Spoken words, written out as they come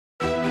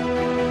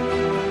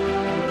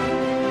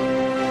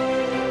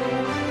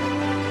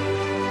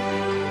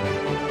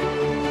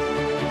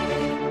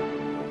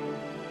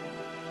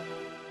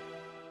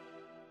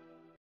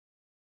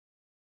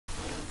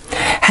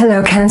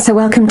Hello Cancer,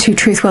 welcome to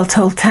Truth Well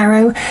Told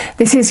Tarot.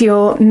 This is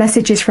your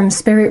messages from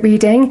Spirit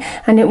reading,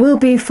 and it will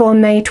be for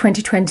May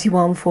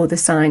 2021 for the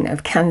sign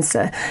of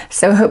Cancer.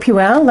 So I hope you're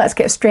well. Let's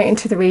get straight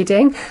into the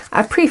reading.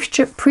 I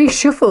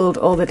pre-shuffled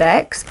all the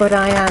decks, but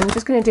I am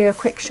just going to do a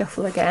quick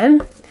shuffle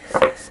again.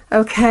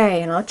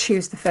 Okay, and I'll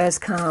choose the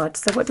first card.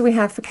 So what do we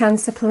have for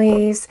Cancer,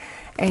 please?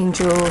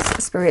 Angels,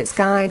 Spirits,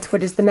 Guides.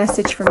 What is the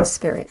message from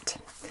Spirit?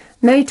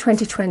 May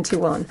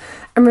 2021.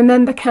 And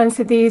remember,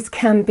 Cancer, these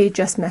can be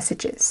just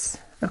messages.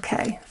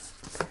 Okay.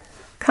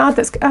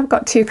 I've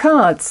got two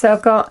cards. So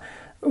I've got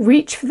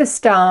Reach for the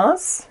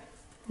Stars.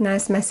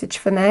 Nice message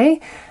for May.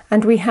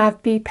 And we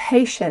have Be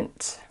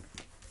Patient.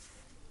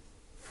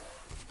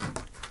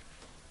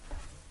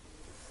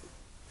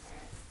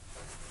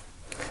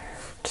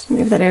 Just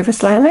move that over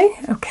slightly.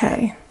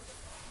 Okay.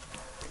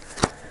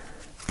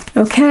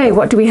 Okay,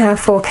 what do we have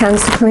for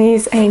Cancer,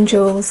 please?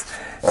 Angels,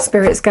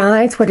 Spirits,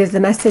 Guides. What is the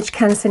message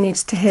Cancer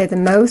needs to hear the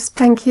most?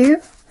 Thank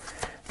you.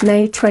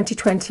 May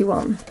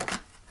 2021.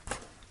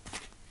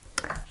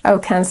 Oh,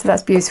 Cancer,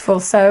 that's beautiful.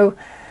 So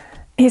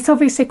it's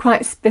obviously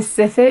quite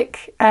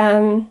specific.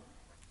 I've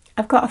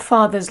got a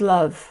father's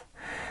love.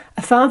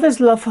 A father's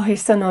love for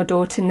his son or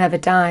daughter never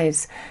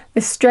dies.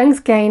 The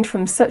strength gained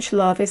from such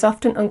love is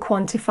often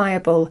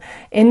unquantifiable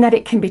in that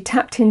it can be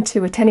tapped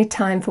into at any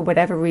time for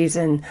whatever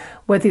reason,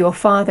 whether your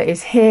father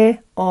is here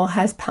or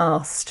has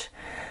passed.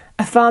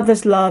 A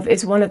father's love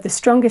is one of the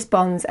strongest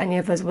bonds any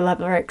of us will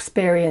ever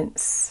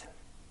experience.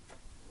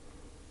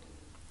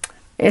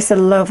 It's a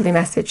lovely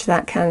message,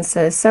 that,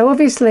 Cancer. So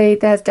obviously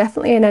there's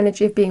definitely an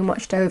energy of being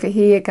watched over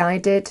here,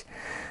 guided,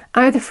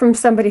 either from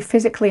somebody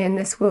physically in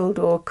this world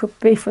or could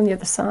be from the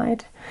other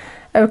side.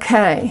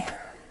 Okay.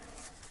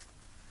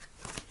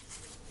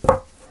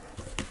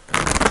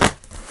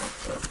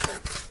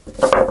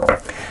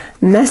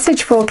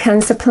 Message for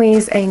Cancer,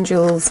 please,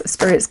 Angels,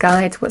 Spirits,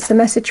 Guides. What's the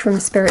message from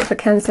Spirit for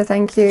Cancer?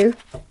 Thank you.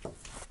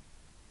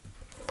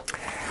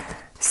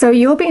 So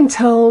you're being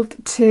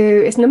told to,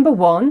 it's number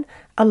one,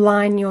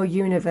 align your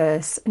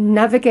universe,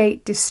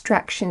 navigate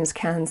distractions,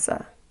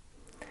 Cancer.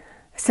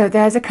 So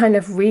there's a kind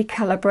of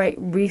recalibrate,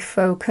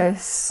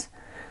 refocus,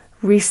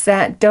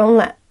 reset.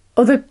 Don't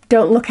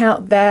look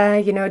out there,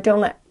 you know, don't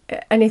let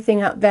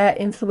anything out there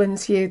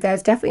influence you.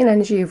 There's definitely an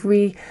energy of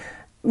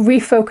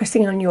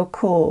refocusing on your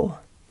core,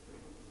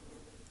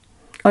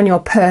 on your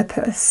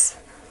purpose.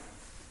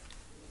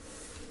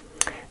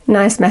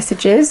 Nice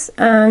messages.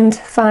 And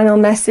final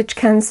message,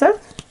 Cancer.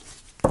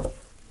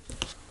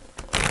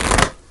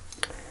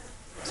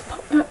 Let's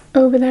pop that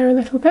over there a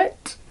little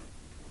bit.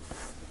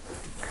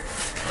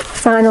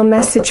 Final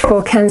message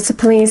for Cancer,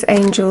 please,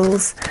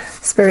 Angels,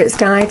 Spirits,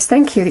 Guides.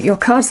 Thank you that your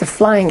cards are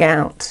flying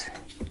out.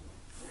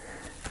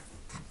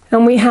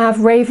 And we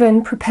have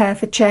Raven, Prepare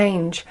for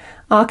Change,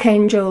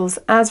 Archangels,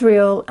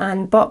 Azrael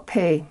and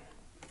Bokpi.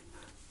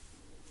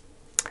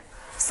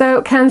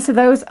 So, Cancer,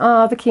 those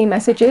are the key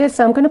messages.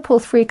 So I'm going to pull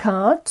 3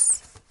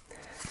 cards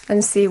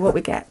and see what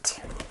we get.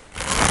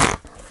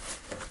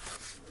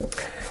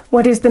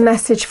 What is the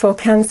message for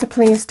Cancer,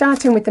 please?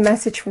 Starting with the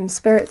message from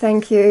Spirit,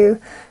 thank you,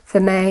 for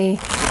May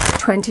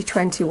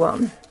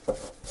 2021.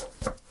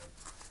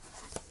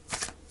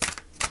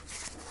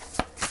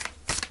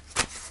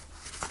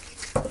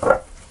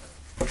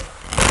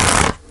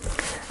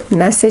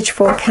 Message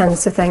for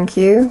Cancer, thank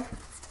you,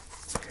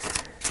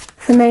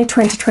 for May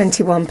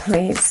 2021,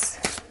 please.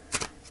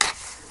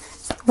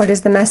 What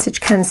is the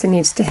message Cancer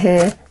needs to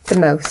hear the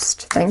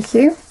most? Thank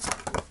you.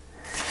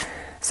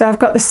 So I've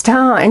got the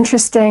Star.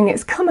 Interesting.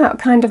 It's come out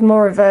kind of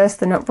more reversed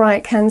than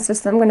upright, Cancer,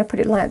 so I'm going to put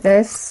it like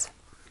this.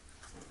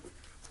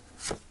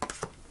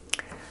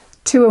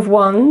 2 of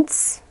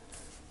Wands.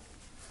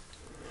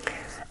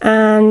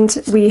 And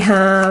we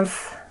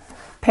have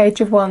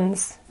Page of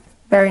Wands.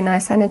 Very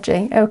nice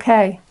energy.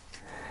 Okay.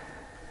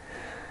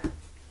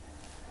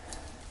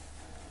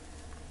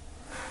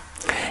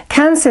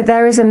 Cancer,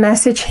 there is a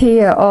message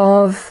here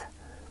of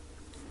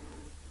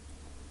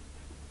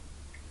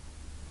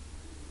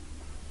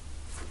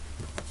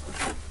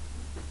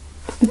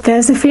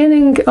there's a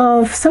feeling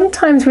of,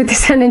 sometimes with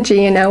this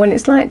energy, you know, when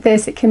it's like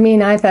this, it can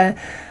mean either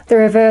the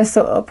reverse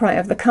or upright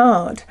of the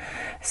card.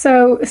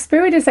 So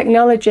Spirit is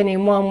acknowledging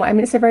in one way, I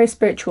mean, it's a very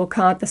spiritual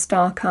card, the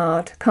Star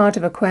card, card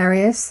of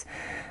Aquarius.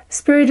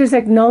 Spirit is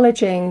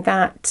acknowledging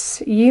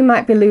that you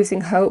might be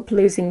losing hope,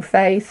 losing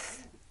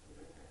faith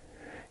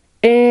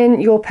in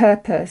your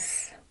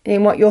purpose,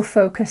 in what you're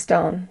focused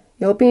on.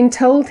 You're being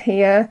told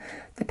here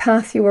the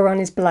path you are on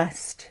is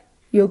blessed.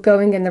 You're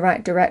going in the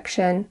right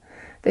direction.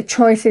 The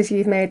choices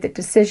you've made, the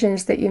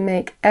decisions that you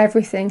make,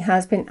 everything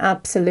has been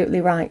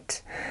absolutely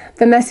right.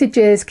 The message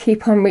is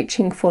keep on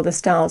reaching for the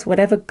stars.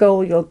 Whatever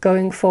goal you're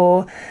going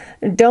for,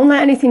 don't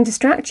let anything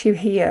distract you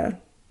here,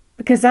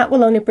 because that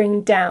will only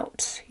bring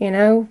doubt, you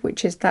know,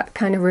 which is that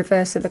kind of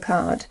reverse of the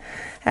card.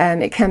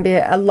 It can be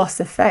a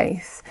loss of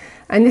faith.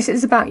 And this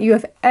is about, you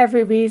have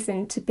every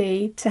reason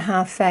to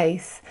have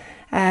faith.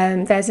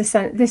 There's a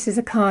sense, this is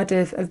a card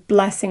of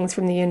blessings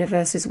from the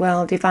universe as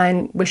well,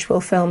 divine wish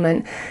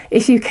fulfillment.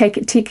 If you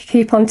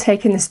keep on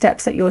taking the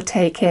steps that you're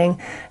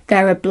taking,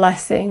 there are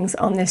blessings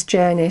on this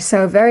journey.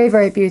 So very,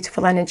 very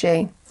beautiful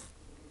energy.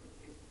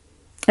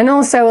 And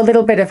also a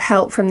little bit of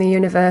help from the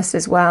universe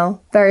as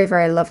well. Very,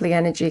 very lovely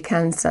energy,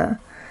 Cancer.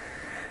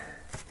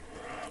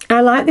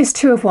 I like this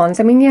Two of Wands.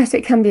 I mean, yes,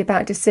 it can be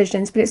about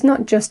decisions, but it's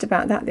not just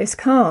about that, this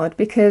card,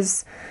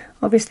 because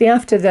obviously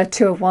after the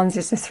Two of Wands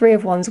is the Three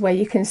of Wands, where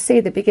you can see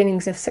the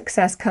beginnings of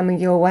success coming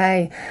your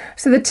way.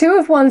 So the Two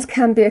of Wands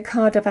can be a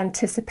card of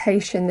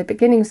anticipation, the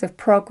beginnings of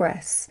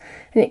progress,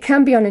 and it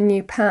can be on a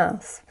new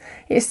path.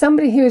 It's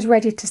somebody who is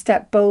ready to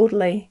step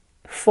boldly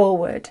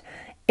forward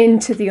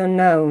into the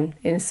unknown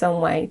in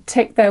some way,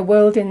 take their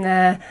world in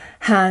their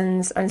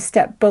hands and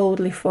step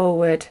boldly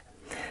forward.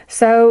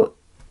 So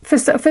for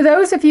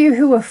those of you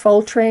who are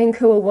faltering,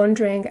 who are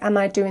wondering, am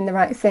I doing the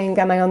right thing?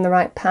 Am I on the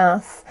right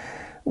path?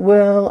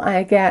 Will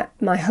I get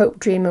my hope,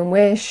 dream and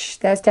wish?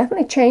 There's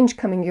definitely change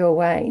coming your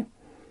way.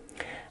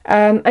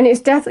 And it's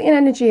definitely an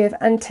energy of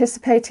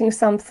anticipating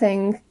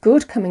something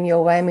good coming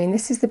your way. I mean,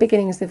 this is the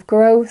beginnings of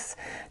growth,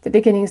 the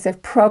beginnings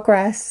of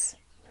progress,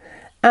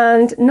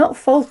 and not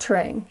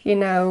faltering, you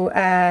know.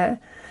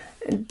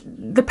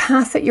 The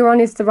path that you're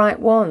on is the right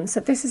one. So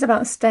this is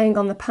about staying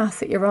on the path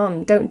that you're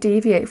on. Don't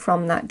deviate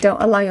from that.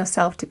 Don't allow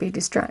yourself to be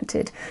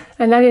distracted.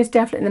 And that is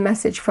definitely the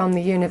message from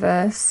the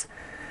universe.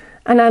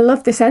 And I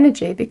love this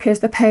energy because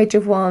the Page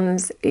of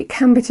Wands, it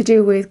can be to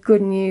do with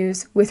good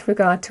news with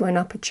regard to an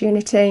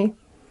opportunity.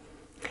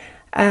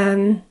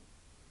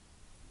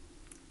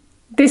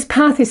 This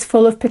path is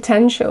full of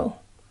potential,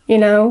 you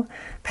know.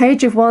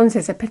 Page of Wands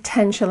is a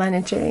potential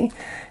energy.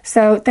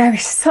 So there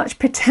is such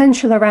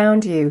potential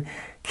around you.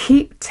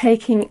 Keep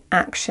taking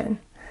action.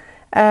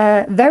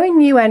 Very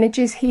new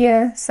energies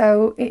here.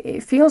 So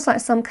it feels like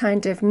some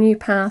kind of new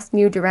path,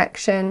 new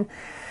direction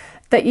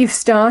that you've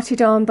started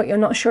on, but you're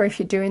not sure if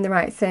you're doing the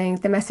right thing.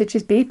 The message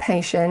is be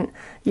patient.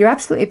 You're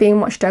absolutely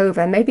being watched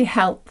over, maybe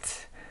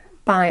helped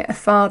by a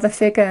father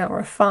figure or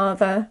a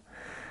father.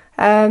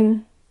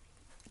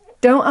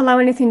 Don't allow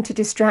anything to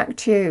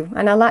distract you.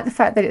 And I like the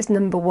fact that it's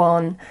number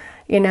one,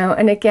 you know,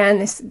 and again,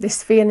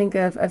 this feeling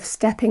of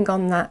stepping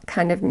on that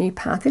kind of new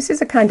path. This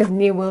is a kind of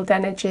new world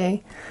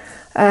energy.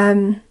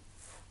 You're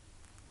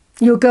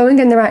going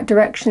in the right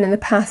direction and the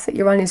path that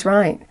you're on is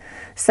right.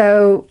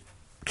 So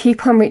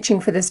keep on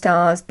reaching for the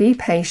stars, be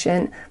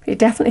patient, but it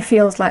definitely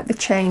feels like the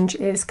change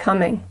is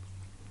coming.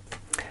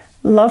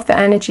 Love the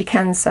energy,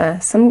 Cancer.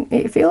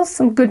 It feels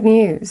some good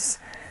news.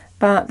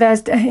 But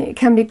it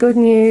can be good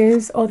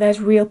news or there's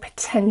real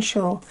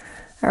potential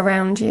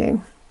around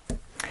you.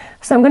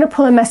 So I'm going to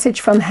pull a message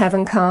from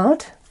Heaven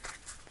card.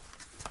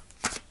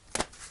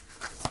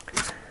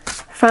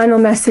 Final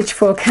message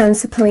for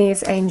Cancer,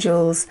 please,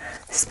 angels,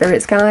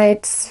 spirits,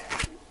 guides.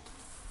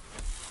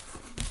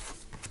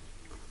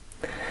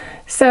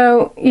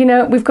 So, you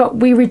know,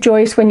 we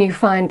rejoice when you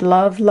find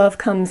love. Love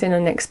comes in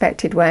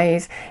unexpected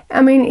ways.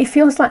 I mean, it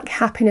feels like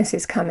happiness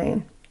is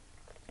coming.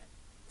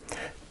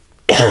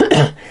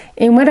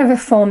 In whatever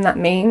form that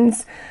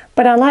means.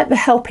 But I like the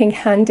helping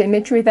hand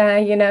imagery there,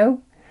 you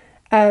know.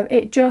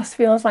 It just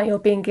feels like you're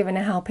being given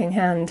a helping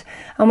hand.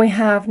 And we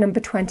have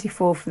number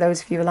 24 for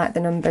those of you who like the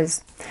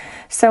numbers.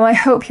 So I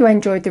hope you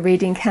enjoyed the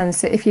reading,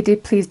 Cancer. If you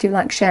did, please do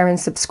like, share and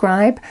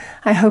subscribe.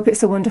 I hope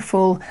it's a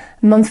wonderful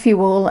month for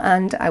you all,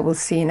 and I will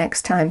see you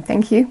next time.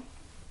 Thank you.